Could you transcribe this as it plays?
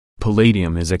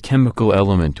Palladium is a chemical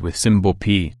element with symbol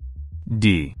P,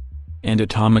 D, and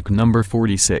atomic number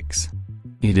 46.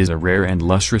 It is a rare and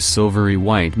lustrous silvery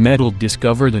white metal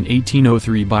discovered in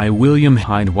 1803 by William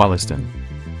Hyde Wollaston.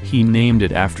 He named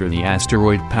it after the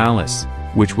asteroid Pallas,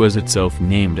 which was itself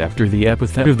named after the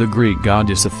epithet of the Greek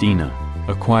goddess Athena,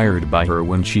 acquired by her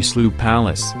when she slew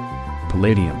Pallas.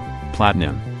 Palladium,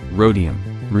 platinum, rhodium,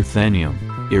 ruthenium,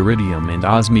 iridium and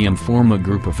osmium form a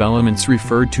group of elements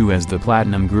referred to as the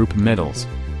platinum group metals.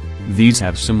 These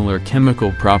have similar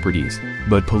chemical properties,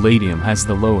 but palladium has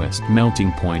the lowest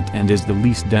melting point and is the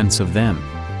least dense of them.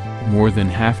 More than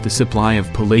half the supply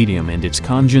of palladium and its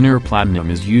congener platinum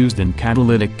is used in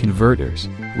catalytic converters,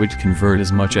 which convert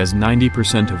as much as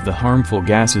 90% of the harmful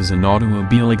gases in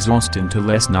automobile exhaust into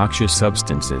less noxious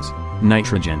substances,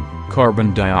 nitrogen,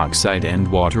 carbon dioxide and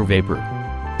water vapor.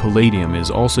 Palladium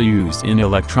is also used in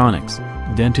electronics,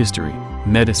 dentistry,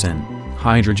 medicine,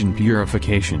 hydrogen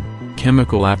purification,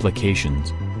 chemical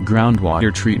applications,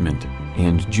 groundwater treatment,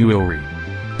 and jewelry.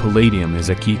 Palladium is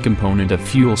a key component of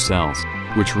fuel cells,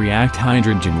 which react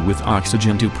hydrogen with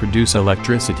oxygen to produce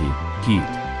electricity, heat,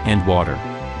 and water.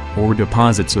 Ore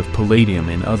deposits of palladium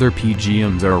and other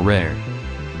PGMs are rare.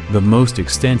 The most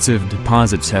extensive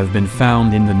deposits have been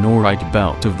found in the norite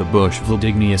belt of the Bushveld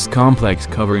igneous complex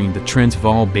covering the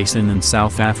Transvaal Basin in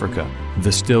South Africa,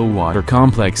 the Stillwater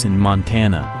Complex in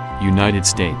Montana, United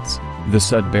States, the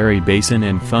Sudbury Basin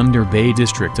and Thunder Bay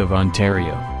District of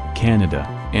Ontario, Canada,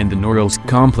 and the Norilsk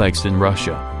Complex in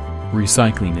Russia.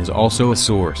 Recycling is also a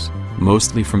source,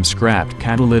 mostly from scrapped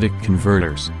catalytic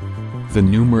converters. The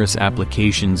numerous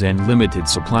applications and limited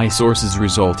supply sources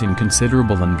result in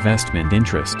considerable investment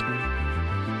interest.